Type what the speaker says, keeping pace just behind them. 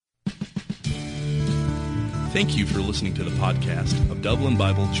Thank you for listening to the podcast of Dublin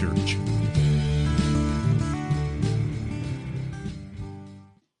Bible Church.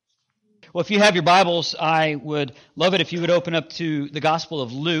 Well, if you have your Bibles, I would love it if you would open up to the Gospel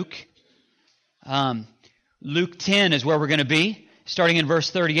of Luke. Luke 10 is where we're going to be, starting in verse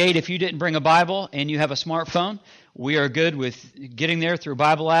 38. If you didn't bring a Bible and you have a smartphone, we are good with getting there through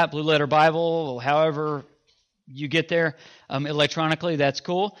Bible app, Blue Letter Bible, however you get there electronically, that's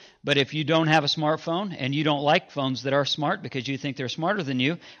cool. But if you don't have a smartphone and you don't like phones that are smart because you think they're smarter than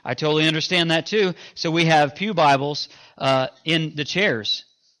you, I totally understand that too. So we have Pew Bibles in the chairs.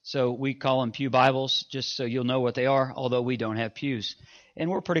 So we call them Pew Bibles, just so you'll know what they are, although we don't have pews. And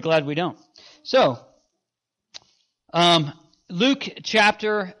we're pretty glad we don't. So, Luke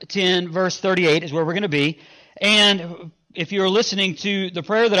chapter 10, verse 38 is where we're going to be. And if you're listening to the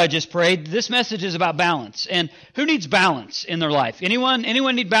prayer that I just prayed, this message is about balance. And who needs balance in their life? Anyone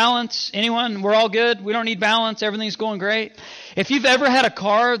need balance? Anyone? We're all good? We don't need balance? Everything's going great? If you've ever had a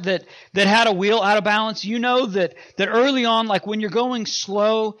car that had a wheel out of balance, you know that early on, like when you're going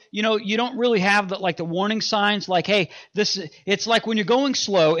slow, you know, you don't really have the warning signs like, hey, it's like when you're going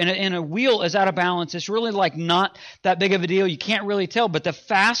slow and a wheel is out of balance, it's really like not that big of a deal. You can't really tell. But the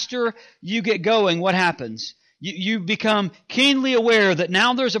faster you get going, what happens? You become keenly aware that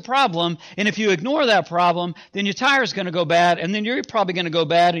now there's a problem, and if you ignore that problem, then your tire's going to go bad, and then you're probably going to go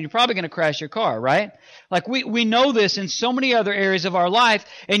bad, and you're probably going to crash your car, right? Like we know this in so many other areas of our life,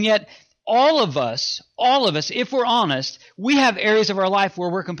 and yet all of us, if we're honest, we have areas of our life where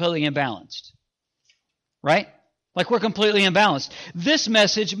we're completely imbalanced, right? Like we're completely imbalanced. This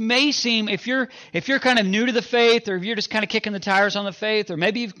message may seem, if you're kind of new to the faith, or if you're just kind of kicking the tires on the faith, or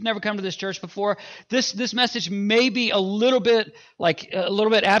maybe you've never come to this church before, this message may be a little bit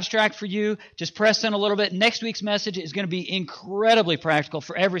abstract for you. Just press in a little bit. Next week's message is going to be incredibly practical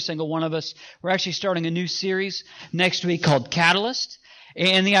for every single one of us. We're actually starting a new series next week called Catalyst.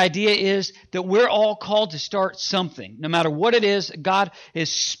 And the idea is that we're all called to start something. No matter what it is, God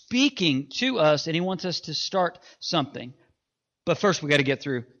is speaking to us, and He wants us to start something. But first, we got to get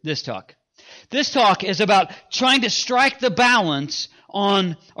through this talk. This talk is about trying to strike the balance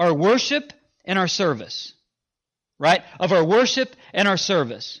on our worship and our service. Right? Of our worship and our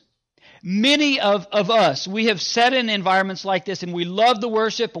service. Many of us, we have sat in environments like this, and we love the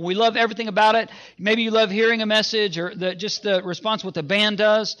worship, and we love everything about it. Maybe you love hearing a message, or just the response, what the band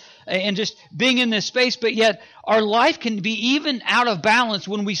does, and just being in this space. But yet, our life can be even out of balance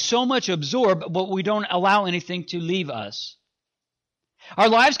when we so much absorb, but we don't allow anything to leave us. Our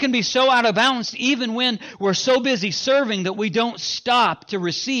lives can be so out of balance even when we're so busy serving that we don't stop to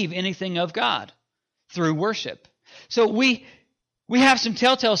receive anything of God through worship. So we have some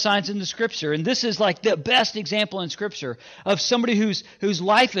telltale signs in the Scripture, and this is like the best example in Scripture of somebody whose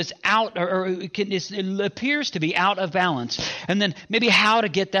life is out, it appears to be out of balance, and then maybe how to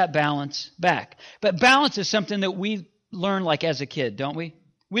get that balance back. But balance is something that we learn like as a kid, don't we?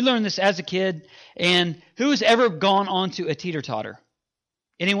 We learn this as a kid, and who's ever gone on to a teeter-totter?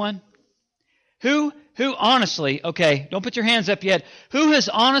 Anyone? Who honestly, okay, don't put your hands up yet. Who has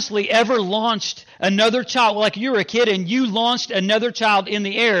honestly ever launched another child, like you were a kid and you launched another child in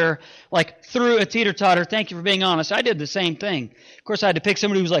the air, like through a teeter-totter? Thank you for being honest. I did the same thing. Of course, I had to pick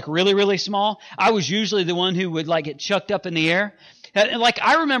somebody who was like really, really small. I was usually the one who would like get chucked up in the air. And like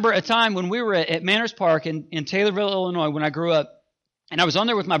I remember a time when we were at Manners Park in Taylorville, Illinois, when I grew up, and I was on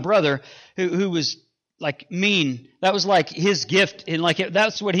there with my brother who was like mean. That was like his gift, and like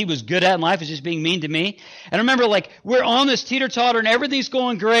that's what he was good at in life, is just being mean to me. And I remember like we're on this teeter-totter and everything's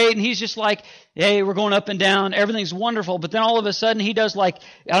going great, and he's just like, hey, we're going up and down, everything's wonderful. But then all of a sudden he does like,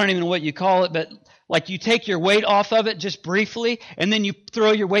 I don't even know what you call it, but like you take your weight off of it just briefly, and then you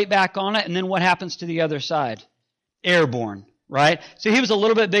throw your weight back on it, and then what happens to the other side? Airborne, right? So he was a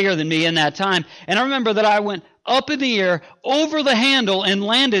little bit bigger than me in that time. And I remember that I went up in the air, over the handle, and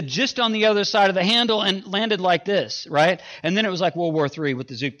landed just on the other side of the handle, and landed like this, right? And then it was like World War III with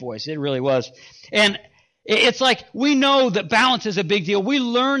the Zook boys. It really was. And it's like we know that balance is a big deal. We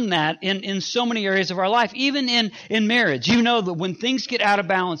learn that in so many areas of our life, even in marriage. You know that when things get out of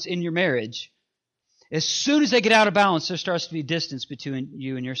balance in your marriage, as soon as they get out of balance, there starts to be distance between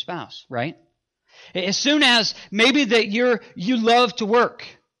you and your spouse, right? As soon as maybe that you love to work,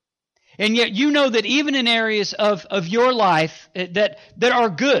 and yet you know that even in areas of your life that are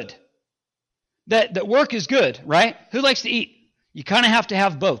good, that work is good, right? Who likes to eat? You kind of have to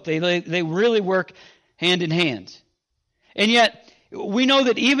have both. They really work hand in hand. And yet we know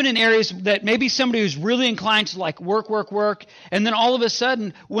that even in areas that maybe somebody who's really inclined to like work, and then all of a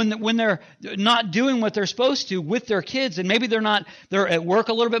sudden when they're not doing what they're supposed to with their kids, and maybe they're at work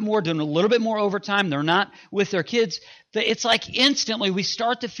a little bit more, doing a little bit more overtime, they're not with their kids, it's like instantly we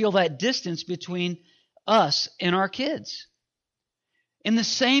start to feel that distance between us and our kids. And the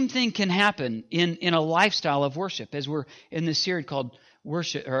same thing can happen in a lifestyle of worship, as we're in this series called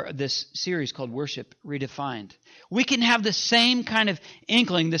Worship Redefined. We can have the same kind of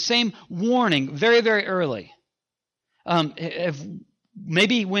inkling, the same warning very, very early.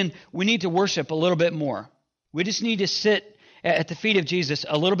 Maybe when we need to worship a little bit more. We just need to sit at the feet of Jesus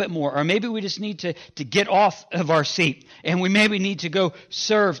a little bit more. Or maybe we just need to get off of our seat, and we maybe need to go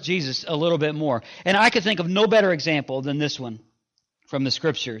serve Jesus a little bit more. And I could think of no better example than this one from the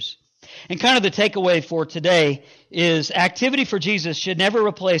Scriptures. And kind of the takeaway for today is activity for Jesus should never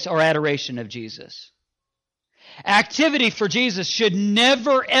replace our adoration of Jesus. Activity for Jesus should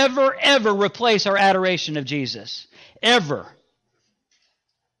never, ever, ever replace our adoration of Jesus. Ever.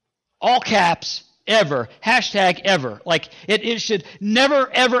 All caps, ever. Hashtag ever. Like it should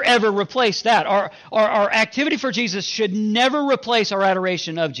never, ever, ever replace that. Our activity for Jesus should never replace our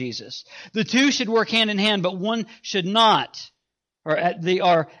adoration of Jesus. The two should work hand in hand, but one should not.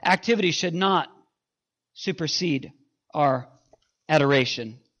 Our activity should not supersede our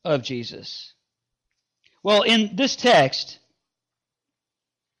adoration of Jesus. Well, in this text,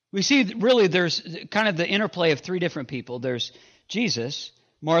 we see really there's kind of the interplay of three different people. There's Jesus,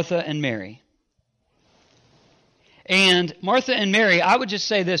 Martha, and Mary. And Martha and Mary, I would just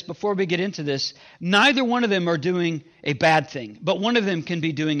say this before we get into this, neither one of them are doing a bad thing, but one of them can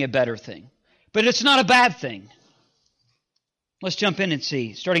be doing a better thing. But it's not a bad thing. Let's jump in and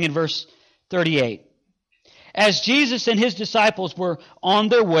see, starting in verse 38. As Jesus and his disciples were on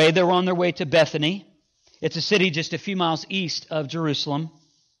their way to Bethany. It's a city just a few miles east of Jerusalem.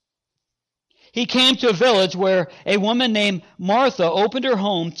 He came to a village where a woman named Martha opened her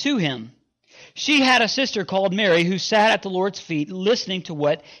home to him. She had a sister called Mary who sat at the Lord's feet listening to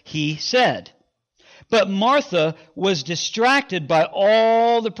what he said. But Martha was distracted by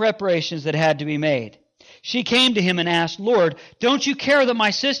all the preparations that had to be made. She came to him and asked, Lord, don't you care that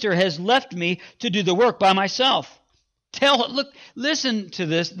my sister has left me to do the work by myself? Listen to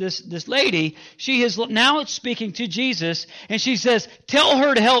this lady. She is now speaking to Jesus, and she says, tell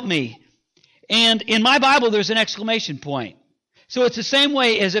her to help me. And in my Bible, there's an exclamation point. So it's the same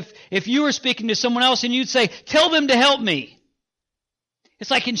way as if you were speaking to someone else and you'd say, tell them to help me.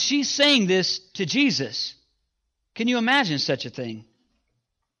 It's like, and she's saying this to Jesus. Can you imagine such a thing?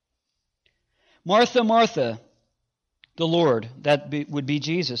 Martha, Martha, the Lord, would be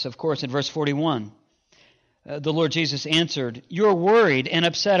Jesus, of course, in verse 41. The Lord Jesus answered, you're worried and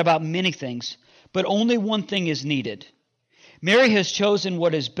upset about many things, but only one thing is needed. Mary has chosen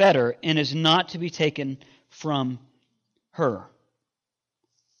what is better and is not to be taken from her.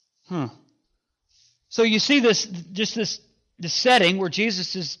 So you see this setting where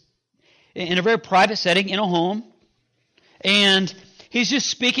Jesus is in a very private setting, in a home, and he's just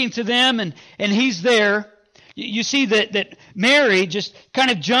speaking to them, and he's there. You see that Mary just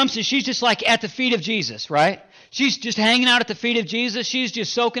kind of jumps, and she's just like at the feet of Jesus, right? She's just hanging out at the feet of Jesus. She's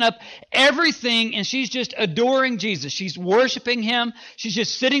just soaking up everything, and she's just adoring Jesus. She's worshiping him. She's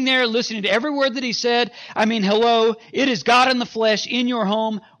just sitting there listening to every word that he said. I mean, hello, it is God in the flesh in your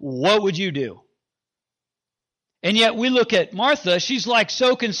home. What would you do? And yet we look at Martha, she's like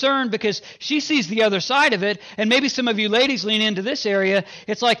so concerned because she sees the other side of it. And maybe some of you ladies lean into this area.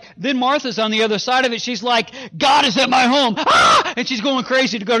 It's like, then Martha's on the other side of it. She's like, God is at my home. Ah! And she's going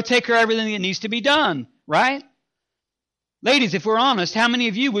crazy to go to take care of everything that needs to be done. Right? Ladies, if we're honest, how many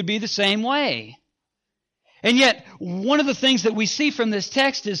of you would be the same way? And yet, one of the things that we see from this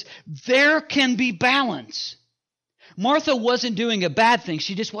text is there can be balance. Martha wasn't doing a bad thing.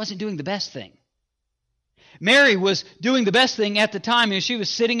 She just wasn't doing the best thing. Mary was doing the best thing at the time, and she was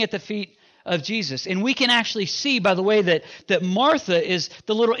sitting at the feet of Jesus. And we can actually see by the way that Martha is,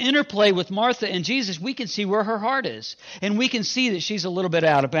 the little interplay with Martha and Jesus, we can see where her heart is. And we can see that she's a little bit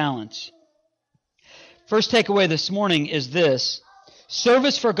out of balance. First takeaway this morning is this.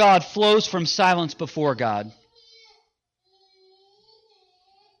 Service for God flows from silence before God.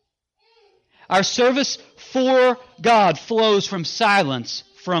 Our service for God flows from silence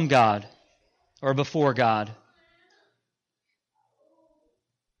from God or before God.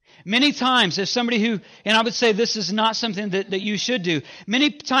 Many times, as somebody who, and I would say this is not something that you should do, many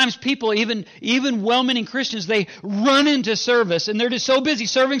times people, even well-meaning Christians, they run into service and they're just so busy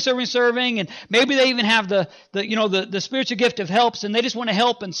serving, and maybe they even have the spiritual gift of helps, and they just want to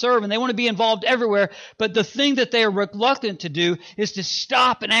help and serve, and they want to be involved everywhere, but the thing that they are reluctant to do is to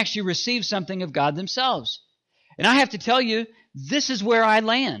stop and actually receive something of God themselves. And I have to tell you, this is where I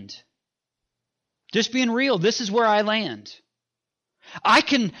land. Just being real, this is where I land. I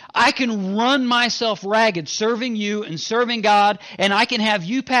can run myself ragged serving you and serving God, and I can have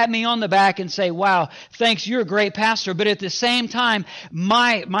you pat me on the back and say, wow, thanks, you're a great pastor. But at the same time,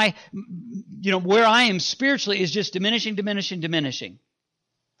 my where I am spiritually is just diminishing.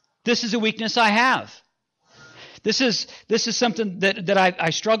 This is a weakness I have. This is something that I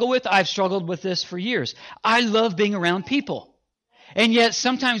struggle with. I've struggled with this for years. I love being around people. And yet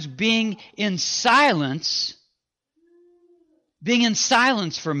sometimes being in silence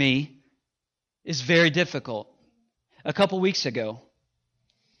for me is very difficult. A couple weeks ago,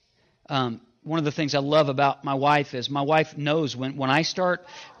 one of the things I love about my wife is my wife knows when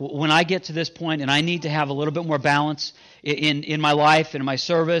I get to this point and I need to have a little bit more balance in my life and in my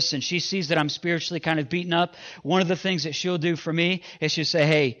service, and she sees that I'm spiritually kind of beaten up, one of the things that she'll do for me is she'll say,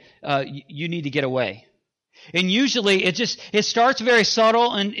 hey, you need to get away. And usually it starts very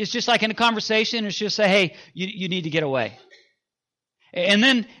subtle, and it's just like in a conversation, and she'll say, hey, you need to get away. And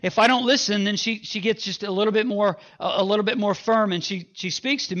then if I don't listen, then she gets just a little bit more firm, and she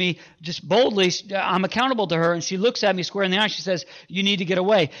speaks to me just boldly. I'm accountable to her, and she looks at me square in the eye. She says, "You need to get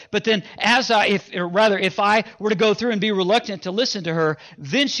away." But then, if I were to go through and be reluctant to listen to her,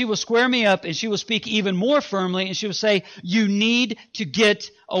 then she will square me up, and she will speak even more firmly, and she will say, "You need to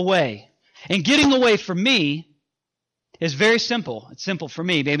get away." And getting away from me is very simple. It's simple for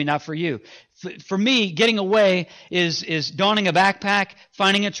me, maybe not for you. For me, getting away is donning a backpack,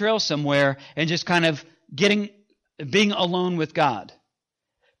 finding a trail somewhere, and just kind of being alone with God.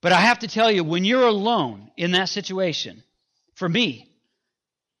 But I have to tell you, when you're alone in that situation, for me,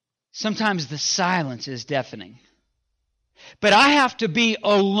 sometimes the silence is deafening. But I have to be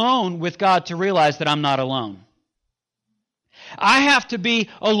alone with God to realize that I'm not alone. I have to be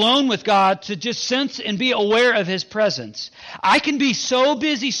alone with God to just sense and be aware of His presence. I can be so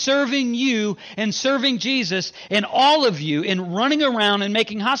busy serving you and serving Jesus and all of you and running around and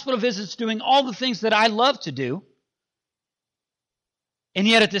making hospital visits, doing all the things that I love to do. And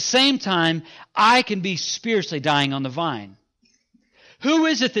yet at the same time, I can be spiritually dying on the vine. Who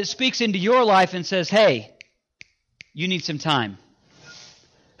is it that speaks into your life and says, hey, you need some time?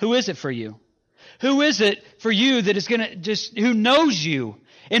 Who is it for you? Who is it for you that is going to who knows you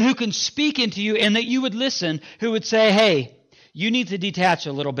and who can speak into you and that you would listen, who would say, hey, you need to detach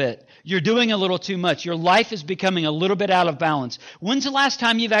a little bit. You're doing a little too much. Your life is becoming a little bit out of balance. When's the last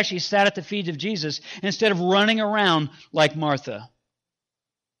time you've actually sat at the feet of Jesus instead of running around like Martha?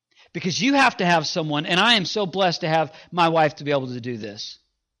 Because you have to have someone, and I am so blessed to have my wife to be able to do this.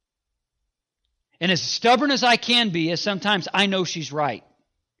 And as stubborn as I can be, as sometimes I know she's right.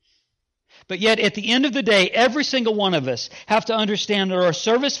 But yet, at the end of the day, every single one of us have to understand that our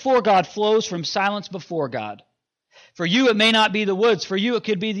service for God flows from silence before God. For you, it may not be the woods. For you, it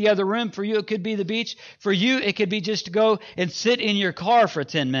could be the other room. For you, it could be the beach. For you, it could be just to go and sit in your car for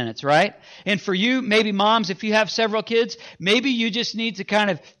 10 minutes, right? And for you, maybe moms, if you have several kids, maybe you just need to kind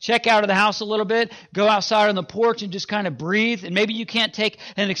of check out of the house a little bit, go outside on the porch and just kind of breathe. And maybe you can't take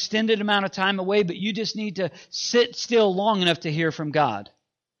an extended amount of time away, but you just need to sit still long enough to hear from God.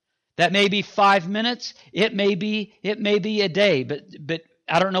 That may be 5 minutes. It may be a day, but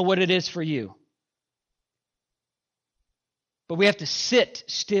I don't know what it is for you. But we have to sit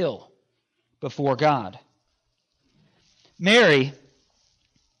still before God. Mary,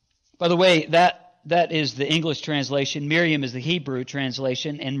 by the way, that is the English translation. Miriam is the Hebrew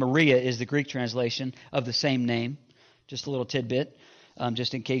translation, and Maria is the Greek translation of the same name. Just a little tidbit,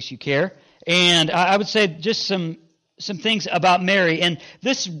 just in case you care. And I would say just some things about Mary, and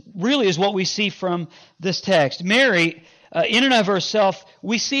this really is what we see from this text. Mary, in and of herself,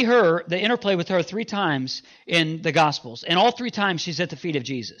 we see her, the interplay with her 3 times in the Gospels, and all 3 times she's at the feet of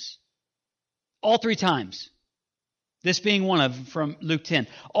Jesus. All 3 times. This being one of them from Luke 10.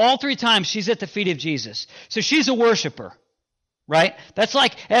 All 3 times she's at the feet of Jesus. So she's a worshiper. Right? That's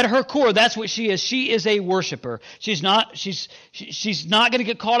like, at her core, that's what she is. She is a worshiper. She's not going to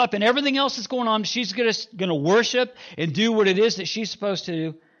get caught up in everything else that's going on. She's going to worship and do what it is that she's supposed to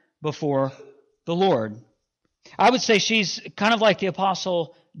do before the Lord. I would say she's kind of like the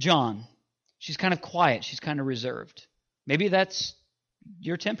Apostle John. She's kind of quiet. She's kind of reserved. Maybe that's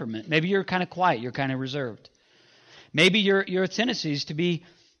your temperament. Maybe you're kind of quiet. You're kind of reserved. Maybe your tendency is to be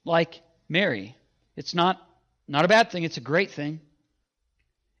like Mary. It's not a bad thing. It's a great thing.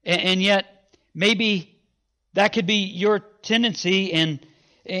 And yet, maybe that could be your tendency, and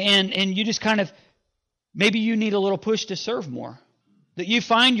you just kind of, maybe you need a little push to serve more. That you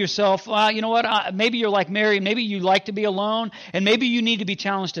find yourself, you know what, maybe you're like Mary, maybe you like to be alone, and maybe you need to be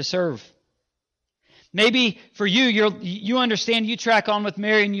challenged to serve. Maybe for you understand, you track on with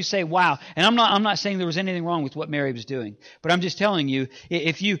Mary and you say, wow. And I'm not saying there was anything wrong with what Mary was doing, but I'm just telling you,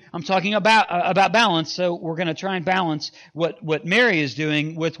 I'm talking about balance, so we're going to try and balance what Mary is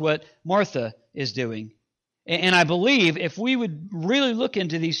doing with what Martha is doing. And I believe if we would really look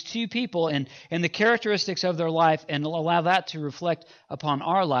into these two people and the characteristics of their life and allow that to reflect upon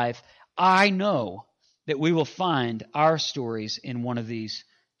our life, I know that we will find our stories in one of these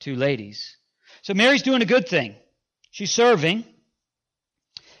two ladies. So Mary's doing a good thing. She's serving.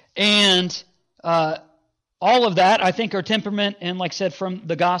 And all of that, I think, her temperament, and like I said, from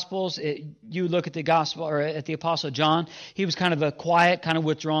the Gospels, you look at the Gospel, or at the Apostle John, he was kind of a quiet, kind of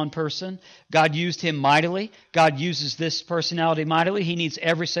withdrawn person. God used him mightily. God uses this personality mightily. He needs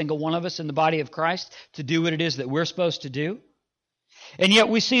every single one of us in the body of Christ to do what it is that we're supposed to do. And yet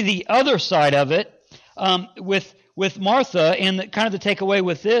we see the other side of it with Martha, and kind of the takeaway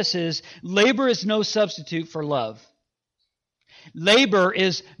with this is labor is no substitute for love. Labor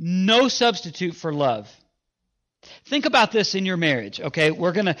is no substitute for love. Think about this in your marriage, okay?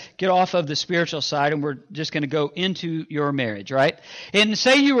 We're going to get off of the spiritual side and we're just going to go into your marriage, right? And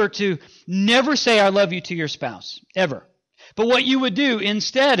say you were to never say I love you to your spouse, ever. But what you would do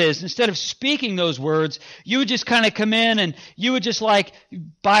instead of speaking those words, you would just kind of come in and you would just like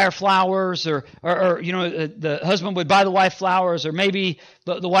buy her flowers, or you know, the husband would buy the wife flowers, or maybe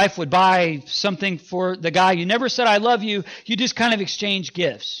the wife would buy something for the guy. You never said I love you. You just kind of exchange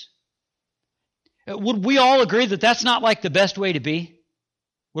gifts. Would we all agree that that's not like the best way to be?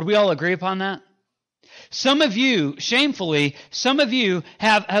 Would we all agree upon that? Some of you, shamefully,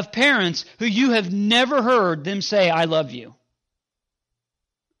 have parents who you have never heard them say, I love you.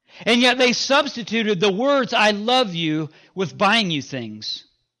 And yet they substituted the words, I love you, with buying you things.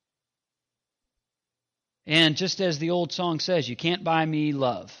 And just as the old song says, you can't buy me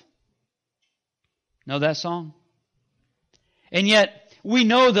love. Know that song? And yet, we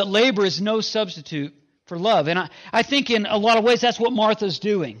know that labor is no substitute for love. And I think in a lot of ways that's what Martha's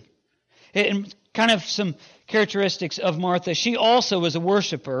doing. And kind of some characteristics of Martha. She also is a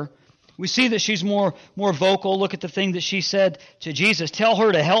worshiper. We see that she's more vocal. Look at the thing that she said to Jesus. Tell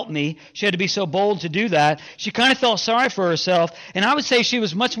her to help me. She had to be so bold to do that. She kind of felt sorry for herself. And I would say she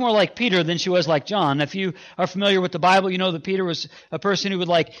was much more like Peter than she was like John. If you are familiar with the Bible, you know that Peter was a person who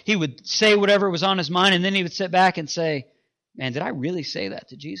he would say whatever was on his mind, and then he would sit back and say, man, did I really say that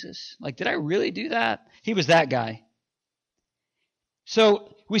to Jesus? Like, did I really do that? He was that guy.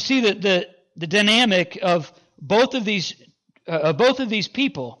 So we see that the dynamic of both of these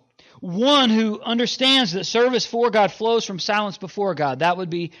people. One who understands that service for God flows from silence before God. That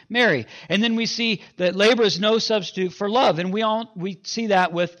would be Mary. And then we see that labor is no substitute for love. And we see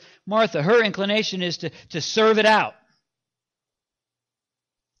that with Martha. Her inclination is to serve it out.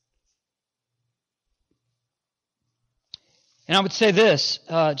 And I would say this,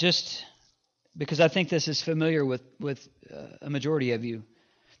 just because I think this is familiar with a majority of you.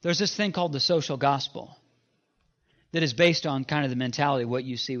 There's this thing called the social gospel that is based on kind of the mentality of what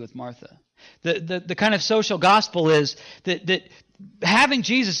you see with Martha. The kind of social gospel is that having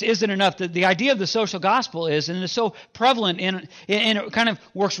Jesus isn't enough. The idea of the social gospel is, and it's so prevalent, and it kind of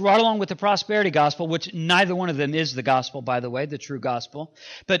works right along with the prosperity gospel, which neither one of them is the gospel, by the way, the true gospel.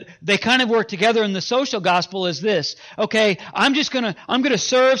 But they kind of work together, and the social gospel is this. Okay, I'm going to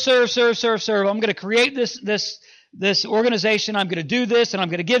serve. I'm going to create this organization, I'm going to do this, and I'm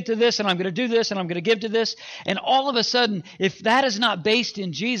going to give to this, and I'm going to do this, and I'm going to give to this. And all of a sudden, if that is not based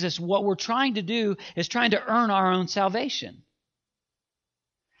in Jesus, what we're trying to do is trying to earn our own salvation.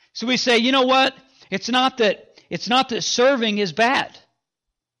 So we say, you know what? It's not that serving is bad.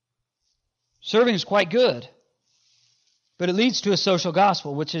 Serving is quite good. But it leads to a social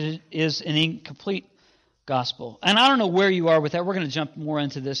gospel, which is an incomplete gospel. And I don't know where you are with that. We're going to jump more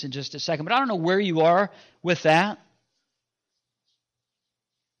into this in just a second. But I don't know where you are with that.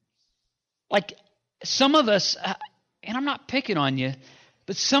 Like some of us, and I'm not picking on you,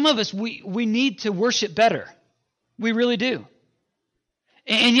 but some of us, we need to worship better. We really do.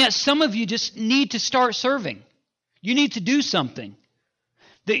 And yet some of you just need to start serving. You need to do something.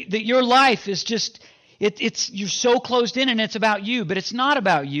 That your life is just... you're so closed in and it's about you, but it's not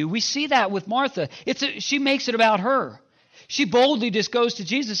about you. We see that with Martha. She makes it about her. She boldly just goes to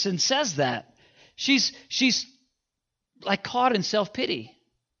Jesus and says that. She's like caught in self-pity.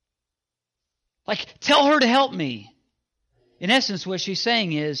 Like, tell her to help me. In essence, what she's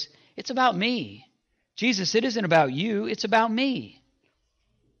saying is, it's about me. Jesus, it isn't about you, it's about me.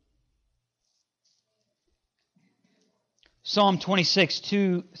 Psalm 26,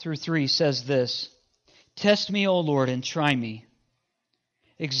 2-3 says this, Test me, O Lord, and try me.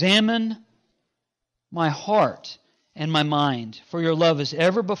 Examine my heart and my mind, for your love is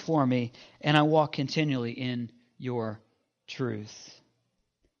ever before me, and I walk continually in your truth.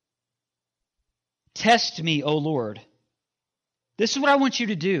 Test me, O Lord. This is what I want you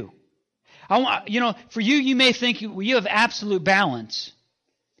to do. For you may think you have absolute balance.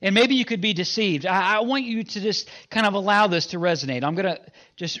 And maybe you could be deceived. I want you to just kind of allow this to resonate. I'm going to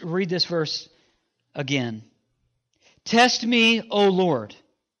just read this verse again. Test me, O Lord,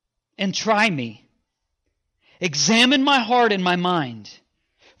 and try me. Examine my heart and my mind,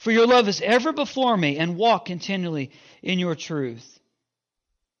 for your love is ever before me, and walk continually in your truth.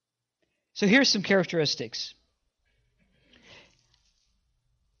 So here's some characteristics.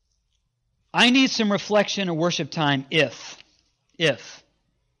 I need some reflection or worship time if.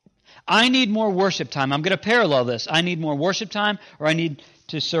 I need more worship time. I'm going to parallel this. I need more worship time, or I need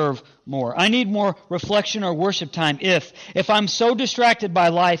to serve more. I need more reflection or worship time if I'm so distracted by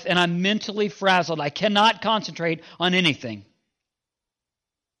life and I'm mentally frazzled, I cannot concentrate on anything.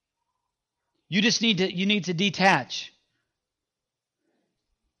 You need to detach.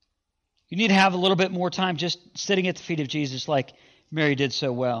 You need to have a little bit more time just sitting at the feet of Jesus like Mary did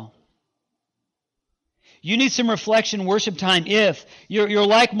so well. You need some reflection, worship time if you're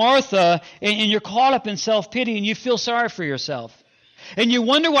like Martha and you're caught up in self-pity and you feel sorry for yourself. And you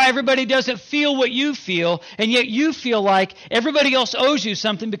wonder why everybody doesn't feel what you feel, and yet you feel like everybody else owes you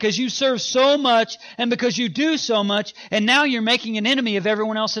something because you serve so much and because you do so much, and now you're making an enemy of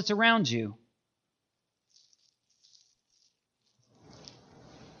everyone else that's around you.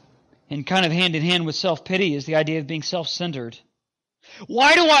 And kind of hand in hand with self-pity is the idea of being self-centered.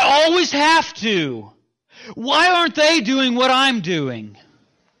 Why do I always have to? Why aren't they doing what I'm doing?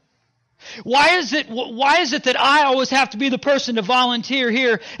 Why is it that I always have to be the person to volunteer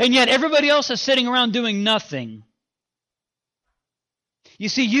here, and yet everybody else is sitting around doing nothing? You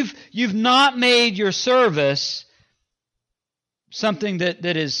see, you've not made your service something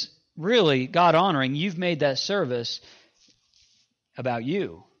that is really God-honoring. You've made that service about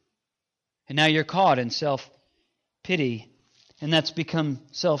you. And now you're caught in self-pity, and that's become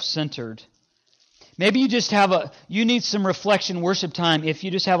self-centered. Maybe you need some reflection, worship time if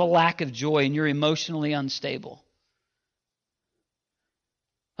you just have a lack of joy and you're emotionally unstable.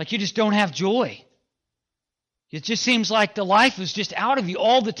 Like you just don't have joy. It just seems like the life is just out of you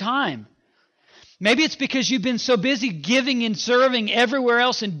all the time. Maybe it's because you've been so busy giving and serving everywhere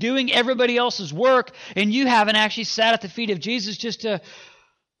else and doing everybody else's work, and you haven't actually sat at the feet of Jesus just to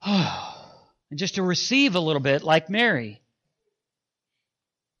receive a little bit like Mary.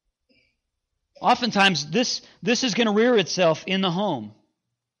 Oftentimes, this is going to rear itself in the home.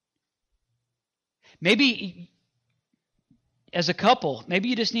 Maybe as a couple, maybe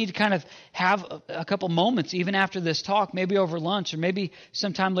you just need to kind of have a couple moments, even after this talk, maybe over lunch or maybe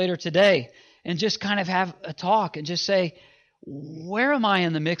sometime later today, and just kind of have a talk and just say, where am I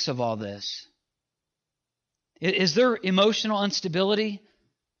in the mix of all this? Is there emotional instability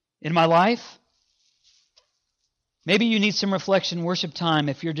in my life? Maybe you need some reflection, worship time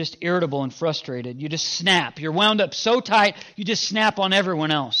if you're just irritable and frustrated. You just snap. You're wound up so tight, you just snap on everyone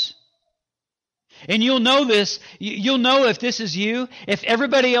else. And you'll know this. You'll know if this is you, if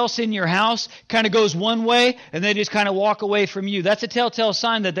everybody else in your house kind of goes one way and they just kind of walk away from you. That's a telltale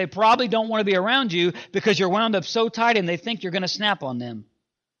sign that they probably don't want to be around you because you're wound up so tight and they think you're going to snap on them.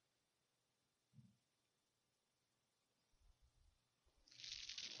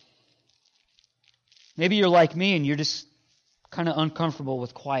 Maybe you're like me and you're just kind of uncomfortable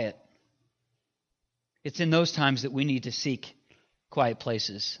with quiet. It's in those times that we need to seek quiet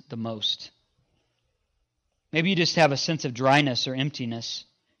places the most. Maybe you just have a sense of dryness or emptiness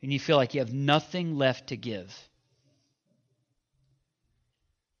and you feel like you have nothing left to give.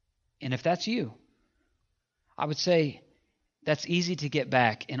 And if that's you, I would say that's easy to get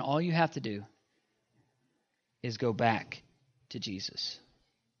back, and all you have to do is go back to Jesus.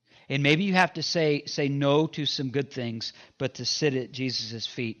 And maybe you have to say no to some good things, but to sit at Jesus'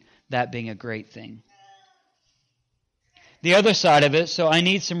 feet, that being a great thing. The other side of it, so I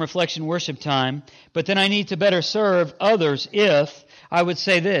need some reflection worship time, but then I need to better serve others if, I would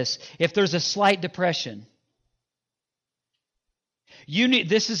say this, if there's a slight depression.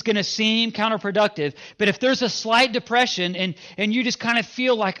 This is going to seem counterproductive, but if there's a slight depression and you just kind of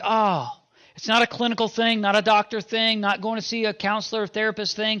feel like, It's not a clinical thing, not a doctor thing, not going to see a counselor or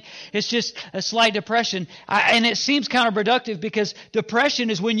therapist thing. It's just a slight depression. And it seems counterproductive because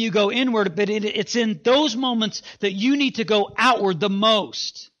depression is when you go inward, but it's in those moments that you need to go outward the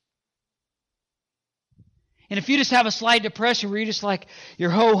most. And if you just have a slight depression where you're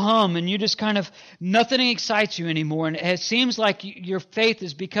ho-hum and you just kind of, nothing excites you anymore, and it seems like your faith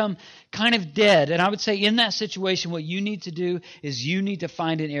has become kind of dead. And I would say in that situation, what you need to do is you need to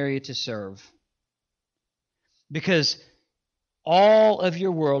find an area to serve. Because all of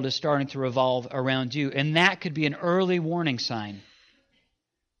your world is starting to revolve around you. And that could be an early warning sign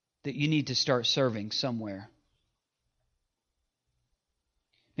that you need to start serving somewhere.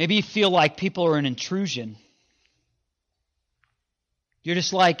 Maybe you feel like people are an intrusion. You're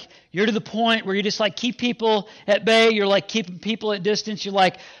to the point where you just keep people at bay. You're keeping people at distance. You're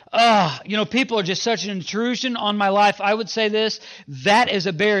people are just such an intrusion on my life. I would say this, that is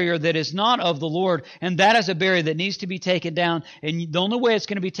a barrier that is not of the Lord, and that is a barrier that needs to be taken down. And the only way it's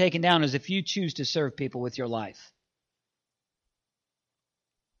going to be taken down is if you choose to serve people with your life.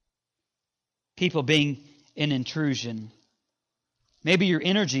 People being an intrusion. Maybe your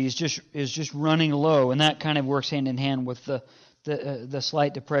energy is just running low, and that kind of works hand in hand with the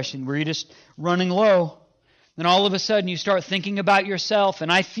slight depression where you're just running low. Then all of a sudden you start thinking about yourself,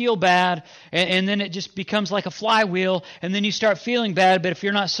 and I feel bad, and then it just becomes like a flywheel, and then you start feeling bad, but if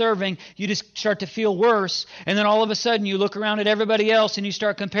you're not serving, you just start to feel worse, and then all of a sudden you look around at everybody else, and you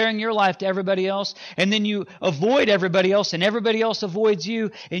start comparing your life to everybody else, and then you avoid everybody else, and everybody else avoids you,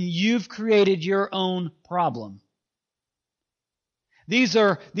 and you've created your own problem. These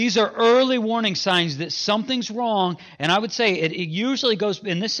are early warning signs that something's wrong, and I would say it usually goes,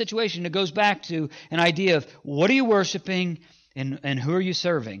 in this situation, it goes back to an idea of what are you worshiping and who are you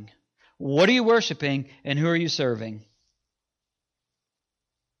serving? What are you worshiping and who are you serving?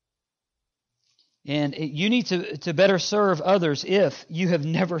 And you need to better serve others if you have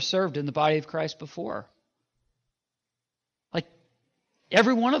never served in the body of Christ before.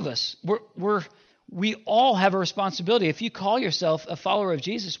 Every one of us, we all have a responsibility. If you call yourself a follower of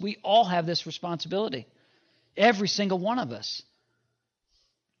Jesus, we all have this responsibility. Every single one of us.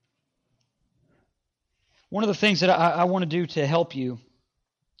 One of the things that I want to do to help you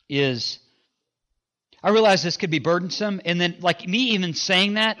is, I realize this could be burdensome, and then me even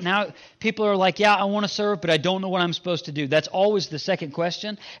saying that, now people are yeah, I want to serve, but I don't know what I'm supposed to do. That's always the second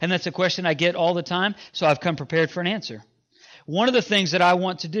question, and that's a question I get all the time, so I've come prepared for an answer. One of the things that I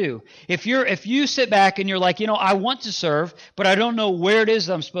want to do, if you sit back and you're I want to serve, but I don't know where it is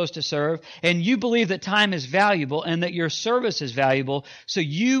I'm supposed to serve, and you believe that time is valuable and that your service is valuable, so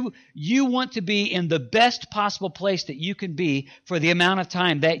you want to be in the best possible place that you can be for the amount of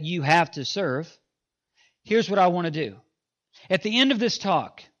time that you have to serve, here's what I want to do. At the end of this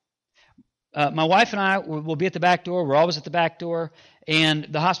talk, my wife and I will be at the back door. We're always at the back door, and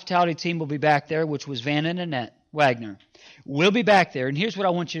the hospitality team will be back there, which was Van and Annette Wagner. We'll be back there, and here's what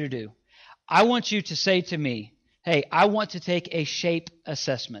I want you to do. I want you to say to me, hey, I want to take a shape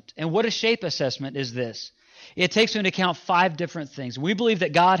assessment. And what a shape assessment is this? It takes into account 5 different things. We believe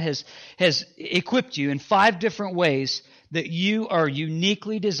that God has equipped you in 5 different ways that you are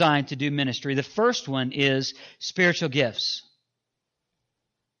uniquely designed to do ministry. The first one is spiritual gifts.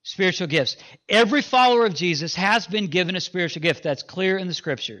 Spiritual gifts. Every follower of Jesus has been given a spiritual gift. That's clear in the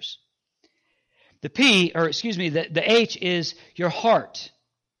Scriptures. The H is your heart.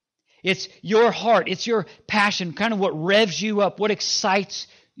 It's your heart. It's your passion, kind of what revs you up, what excites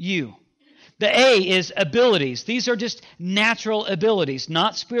you. The A is abilities. These are just natural abilities,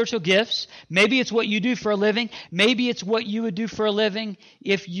 not spiritual gifts. Maybe it's what you do for a living. Maybe it's what you would do for a living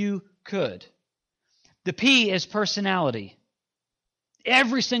if you could. The P is personality.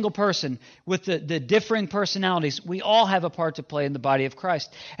 Every single person with the differing personalities, we all have a part to play in the body of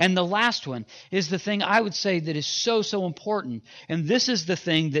Christ. And the last one is the thing I would say that is so, so important. And this is the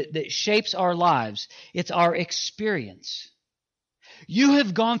thing that shapes our lives. It's our experience. You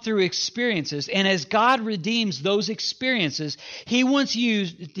have gone through experiences, and as God redeems those experiences, He wants to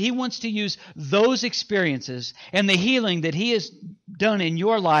use those experiences and the healing that He has done in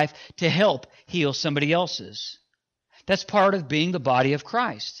your life to help heal somebody else's. That's part of being the body of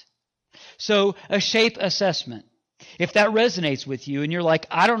Christ. So, a shape assessment. If that resonates with you and you're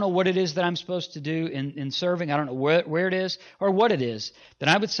I don't know what it is that I'm supposed to do in serving, I don't know where it is or what it is, then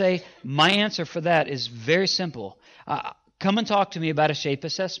I would say my answer for that is very simple. Come and talk to me about a shape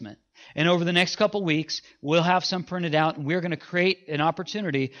assessment. And over the next couple weeks, we'll have some printed out, and we're going to create an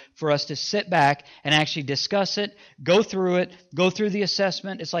opportunity for us to sit back and actually discuss it, go through the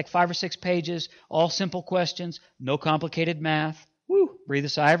assessment. It's 5 or 6 pages, all simple questions, no complicated math. breathe a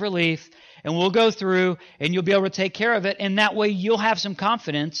sigh of relief, and we'll go through, and you'll be able to take care of it, and that way you'll have some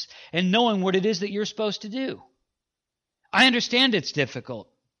confidence in knowing what it is that you're supposed to do. I understand it's difficult,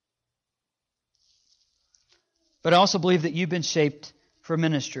 but I also believe that you've been shaped for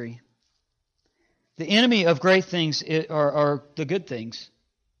ministry. The enemy of great things are the good things.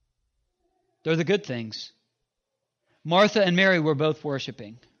 They're the good things. Martha and Mary were both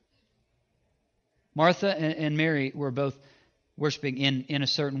worshiping. Martha and Mary were both worshiping in a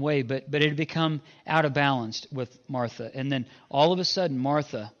certain way, but it had become out of balance with Martha. And then all of a sudden,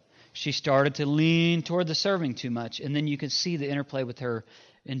 Martha, she started to lean toward the serving too much. And then you can see the interplay with her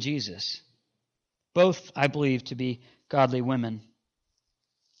and Jesus. Both, I believe, to be godly women.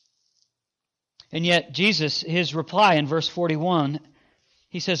 And yet, Jesus, his reply in verse 41,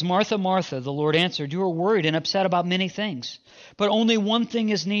 he says, Martha, Martha, the Lord answered, you are worried and upset about many things, but only one thing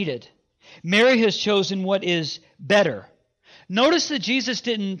is needed. Mary has chosen what is better. Notice that Jesus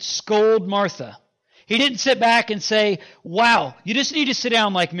didn't scold Martha. He didn't sit back and say, wow, you just need to sit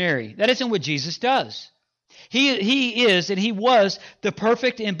down like Mary. That isn't what Jesus does. He is and he was the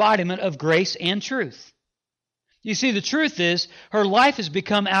perfect embodiment of grace and truth. You see, the truth is her life has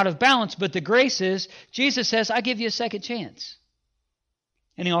become out of balance, but the grace is, Jesus says, I give you a second chance.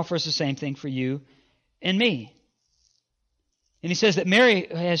 And he offers the same thing for you and me. And he says that Mary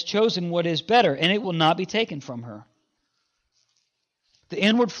has chosen what is better, and it will not be taken from her. The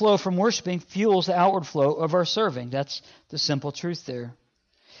inward flow from worshiping fuels the outward flow of our serving. That's the simple truth there.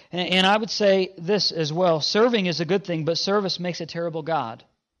 And I would say this as well. Serving is a good thing, but service makes a terrible God.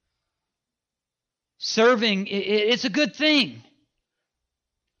 Serving, it's a good thing.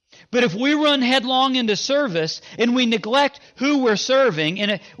 But if we run headlong into service and we neglect who we're serving,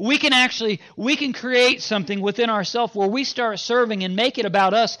 and we can create something within ourselves where we start serving and make it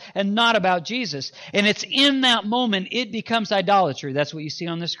about us and not about Jesus. And it's in that moment it becomes idolatry. That's what you see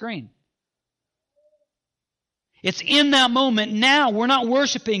on the screen. It's in that moment now we're not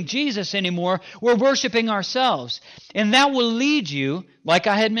worshiping Jesus anymore. We're worshiping ourselves. And that will lead you, like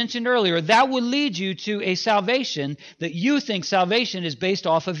I had mentioned earlier, that will lead you to a salvation that you think salvation is based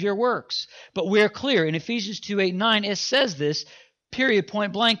off of your works. But we're clear in Ephesians 2:8-9, it says this, period,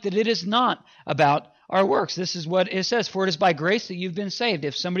 point blank, that it is not about our works. This is what it says. For it is by grace that you've been saved.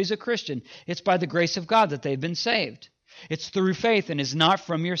 If somebody's a Christian, it's by the grace of God that they've been saved. It's through faith and is not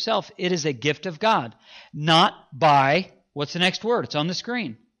from yourself. It is a gift of God. Not by, what's the next word? It's on the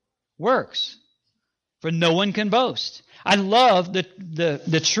screen. Works. For no one can boast. I love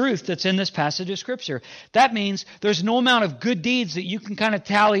the truth that's in this passage of Scripture. That means there's no amount of good deeds that you can kind of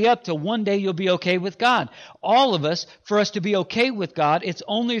tally up till one day you'll be okay with God. All of us, for us to be okay with God, it's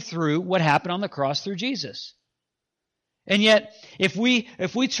only through what happened on the cross through Jesus. And yet, if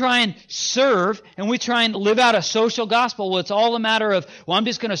we try and serve and we try and live out a social gospel, well, it's all a matter of, well, I'm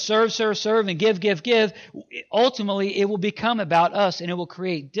just going to serve, and give, ultimately it will become about us, and it will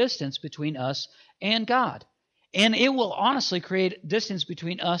create distance between us and God. And it will honestly create distance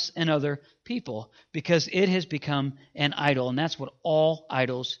between us and other people because it has become an idol, and that's what all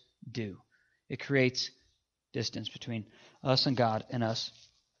idols do. It creates distance between us and God and us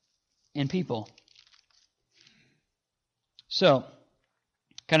and people. So,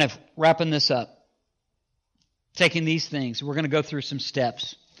 kind of wrapping this up, taking these things, we're going to go through some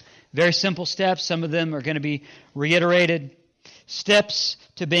steps. Very simple steps. Some of them are going to be reiterated. Steps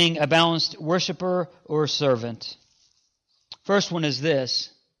to being a balanced worshiper or servant. First one is this.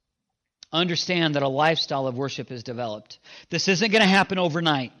 Understand that a lifestyle of worship is developed. This isn't going to happen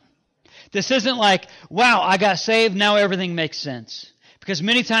overnight. This isn't like, wow, I got saved, now everything makes sense. Because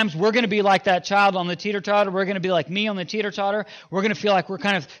many times we're going to be like that child on the teeter-totter. We're going to be like me on the teeter-totter. We're going to feel like we're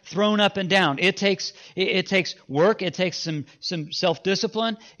kind of thrown up and down. It takes work. It takes some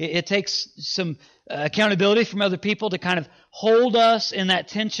self-discipline. It takes some accountability from other people to kind of hold us in that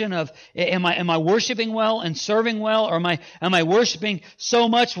tension of, am I worshiping well and serving well? Or am I worshiping so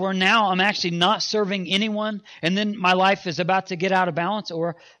much where now I'm actually not serving anyone and then my life is about to get out of balance,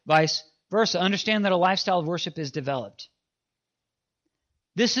 or vice versa? Understand that a lifestyle of worship is developed.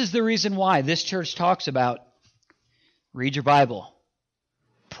 This is the reason why this church talks about read your Bible,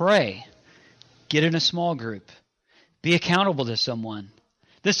 pray, get in a small group, be accountable to someone.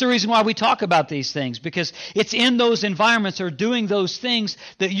 This is the reason why we talk about these things, because it's in those environments or doing those things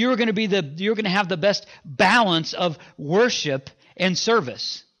that you're going to have the best balance of worship and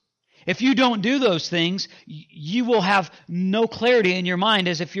service. If you don't do those things, you will have no clarity in your mind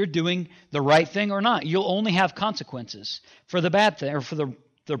as if you're doing the right thing or not. You'll only have consequences for the bad thing or for the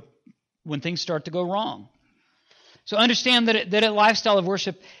when things start to go wrong. So understand that a lifestyle of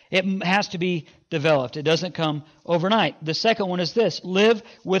worship, it has to be developed. It doesn't come overnight. The second one is this: live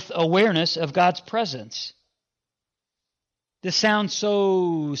with awareness of God's presence. This sounds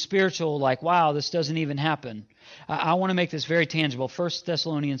so spiritual, like, wow, this doesn't even happen. I want to make this very tangible. 1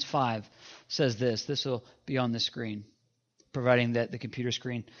 Thessalonians 5 says this. This will be on the screen, providing that the computer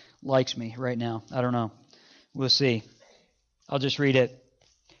screen likes me right now. I don't know. We'll see. I'll just read it.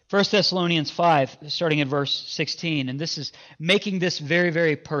 1 Thessalonians 5, starting at verse 16, and this is making this very,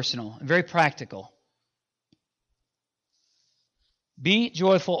 very personal and very practical. Be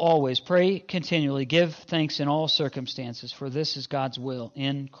joyful always, pray continually, give thanks in all circumstances, for this is God's will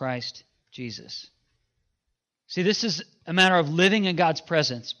in Christ Jesus. See, this is a matter of living in God's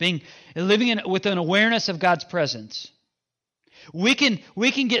presence, living with an awareness of God's presence. We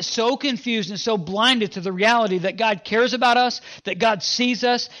can get so confused and so blinded to the reality that God cares about us, that God sees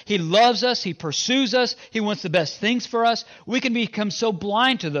us, He loves us, He pursues us, He wants the best things for us. We can become so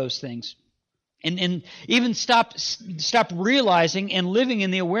blind to those things. And even stop realizing and living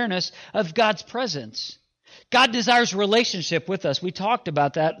in the awareness of God's presence. God desires relationship with us. We talked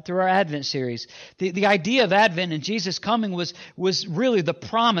about that through our Advent series. The idea of Advent and Jesus coming was really the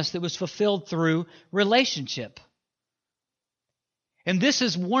promise that was fulfilled through relationship. And this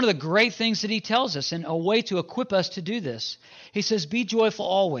is one of the great things that He tells us, and a way to equip us to do this. He says, be joyful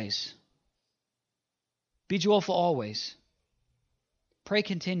always. Be joyful always. Pray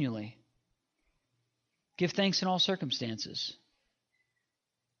continually. Give thanks in all circumstances.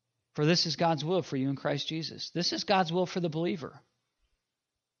 For this is God's will for you in Christ Jesus. This is God's will for the believer.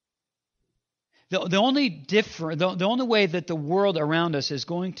 The only way that the world around us is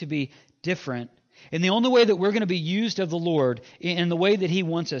going to be different, and the only way that we're going to be used of the Lord in the way that He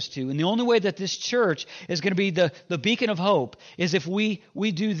wants us to, and the only way that this church is going to be the beacon of hope, is if we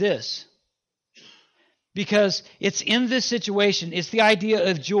do this. Because it's in this situation, it's the idea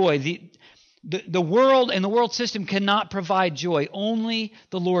of joy. The world and the world system cannot provide joy. Only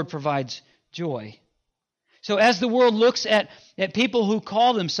the Lord provides joy. So as the world looks at people who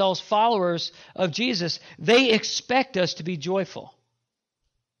call themselves followers of Jesus, they expect us to be joyful.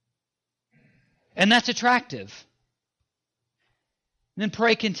 And that's attractive. And then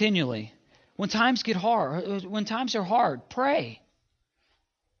pray continually. When times get hard, when times are hard, pray.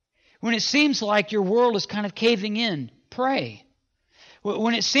 When it seems like your world is kind of caving in, pray.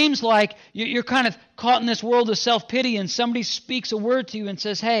 When it seems like you're kind of caught in this world of self-pity and somebody speaks a word to you and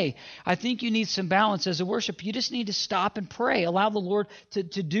says, hey, I think you need some balance as a worship, you just need to stop and pray. Allow the Lord to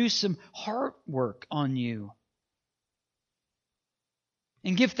do some heart work on you.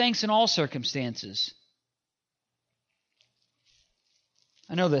 And give thanks in all circumstances.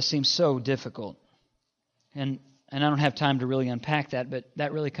 I know that seems so difficult. And I don't have time to really unpack that, but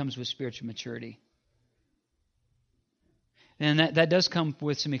that really comes with spiritual maturity. And that does come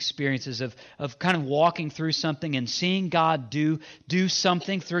with some experiences of kind of walking through something and seeing God do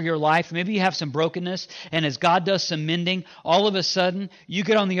something through your life. Maybe you have some brokenness, and as God does some mending, all of a sudden you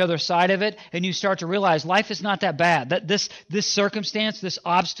get on the other side of it and you start to realize life is not that bad. That this circumstance, this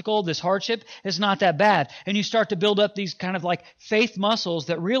obstacle, this hardship is not that bad. And you start to build up these kind of like faith muscles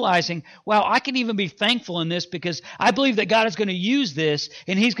that realizing, wow, I can even be thankful in this because I believe that God is going to use this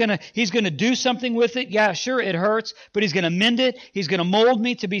and He's going to do something with it. Yeah, sure, it hurts, but He's going to mend it. He's going to mold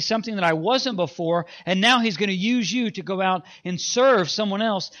me to be something that I wasn't before, and now He's going to use you to go out and serve someone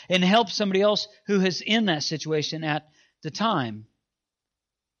else and help somebody else who is in that situation at the time.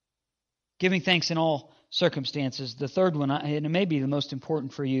 Giving thanks in all circumstances. The third one, and it may be the most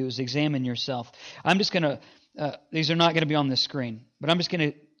important for you, is examine yourself. I'm just going to, these are not going to be on the screen, but I'm just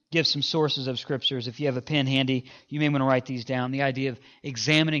going to give some sources of scriptures. If you have a pen handy, you may want to write these down. The idea of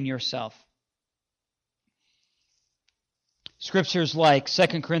examining yourself. Scriptures like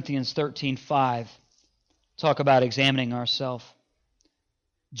 2 Corinthians 13:5 talk about examining ourselves.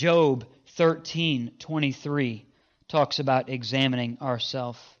 Job 13:23 talks about examining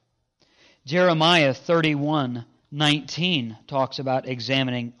ourselves. Jeremiah 31:19 talks about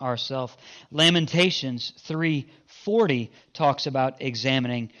examining ourselves. Lamentations 3:40 talks about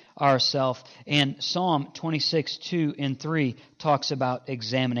examining ourselves. And Psalm 26:2 and 3 talks about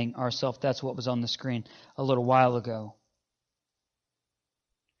examining ourselves. That's what was on the screen a little while ago.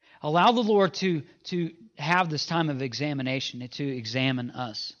 Allow the Lord to have this time of examination, to examine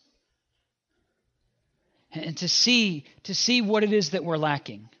us. And to see what it is that we're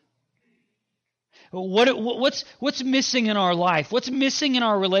lacking. What's missing in our life? What's missing in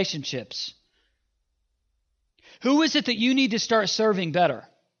our relationships? Who is it that you need to start serving better?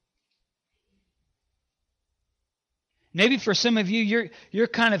 Maybe for some of you, you're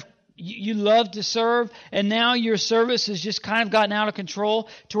kind of you love to serve, and now your service has just kind of gotten out of control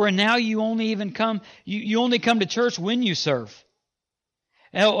to where now you only come to church when you serve.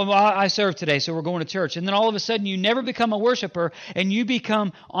 And, well, I serve today, so we're going to church. And then all of a sudden you never become a worshiper, and you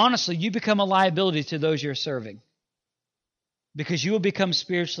become a liability to those you're serving. Because you will become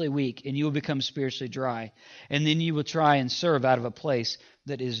spiritually weak, and you will become spiritually dry. And then you will try and serve out of a place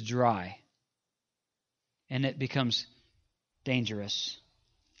that is dry. And it becomes dangerous.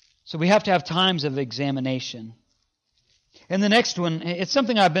 So we have to have times of examination. And the next one, it's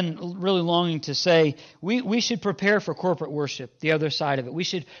something I've been really longing to say. We should prepare for corporate worship, the other side of it.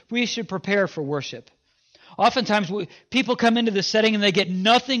 We should prepare for worship. Oftentimes, people come into this setting and they get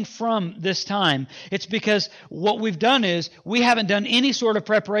nothing from this time. It's because what we've done is we haven't done any sort of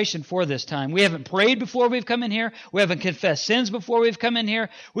preparation for this time. We haven't prayed before we've come in here. We haven't confessed sins before we've come in here.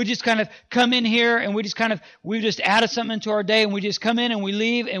 We just kind of come in here and we've just added something into our day, and we just come in and we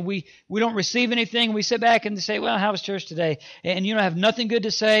leave and we don't receive anything. We sit back and say, well, how was church today? And you don't have nothing good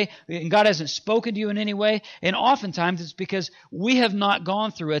to say, and God hasn't spoken to you in any way. And oftentimes it's because we have not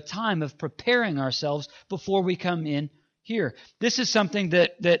gone through a time of preparing ourselves before we come in here. This is something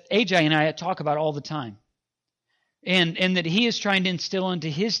that AJ and I talk about all the time. And that he is trying to instill into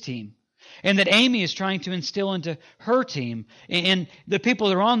his team. And that Amy is trying to instill into her team. And the people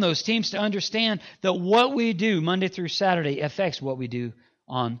that are on those teams to understand that what we do Monday through Saturday affects what we do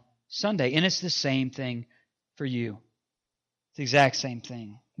on Sunday. And it's the same thing for you. It's the exact same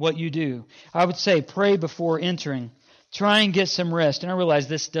thing. What you do. I would say pray before entering. Try and get some rest. And I realize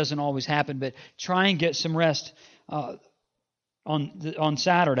this doesn't always happen, but try and get some rest on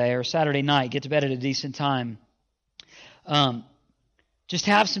Saturday or Saturday night. Get to bed at a decent time. Just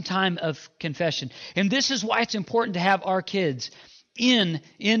have some time of confession. And this is why it's important to have our kids in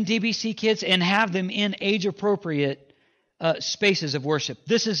DBC Kids and have them in age-appropriate spaces of worship.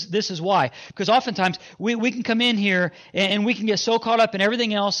 This is why. Because oftentimes we can come in here and we can get so caught up in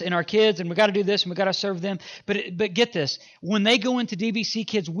everything else in our kids, and we got to do this and we got to serve them. But get this, when they go into DBC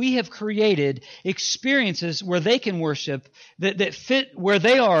Kids, we have created experiences where they can worship that fit where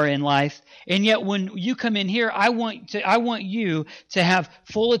they are in life. And yet when you come in here, I want you to have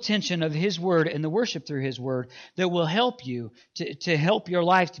full attention of His Word and the worship through His Word that will help you to help your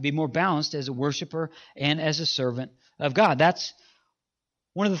life to be more balanced as a worshiper and as a servant of God. That's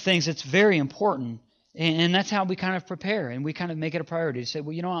one of the things that's very important, and that's how we kind of prepare, and we kind of make it a priority to say,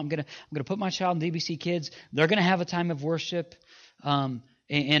 well, I'm going to put my child in DBC Kids. They're going to have a time of worship, and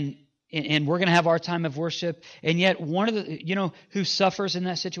we're going to have our time of worship. And yet, one of the who suffers in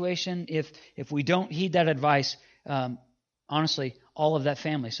that situation if we don't heed that advice, honestly, all of that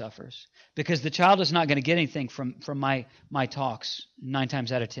family suffers, because the child is not going to get anything from my talks 9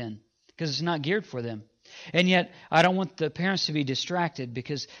 times out of 10 because it's not geared for them. And yet, I don't want the parents to be distracted,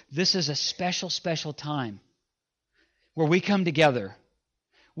 because this is a special, special time where we come together,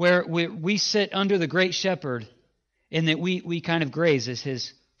 where we sit under the great shepherd, and that we kind of graze as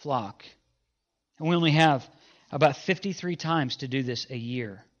his flock. And we only have about 53 times to do this a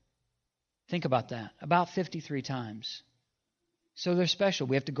year. Think about that. About 53 times. So they're special.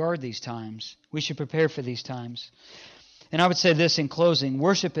 We have to guard these times. We should prepare for these times. And I would say this in closing: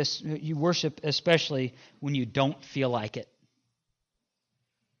 you worship especially when you don't feel like it.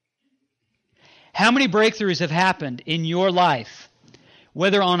 How many breakthroughs have happened in your life,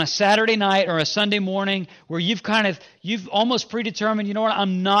 whether on a Saturday night or a Sunday morning, where you've almost predetermined, you know what,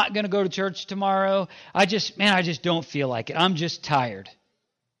 I'm not going to go to church tomorrow. I just don't feel like it. I'm just tired.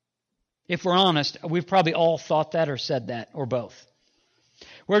 If we're honest, we've probably all thought that or said that, or both.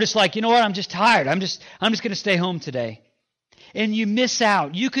 We're just like, you know what, I'm just tired. I'm just going to stay home today. And you miss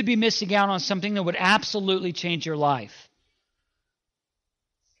out. You could be missing out on something that would absolutely change your life.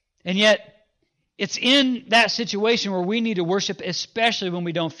 And yet, it's in that situation where we need to worship, especially when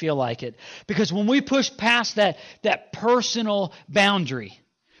we don't feel like it. Because when we push past that personal boundary,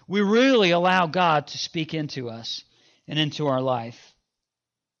 we really allow God to speak into us and into our life.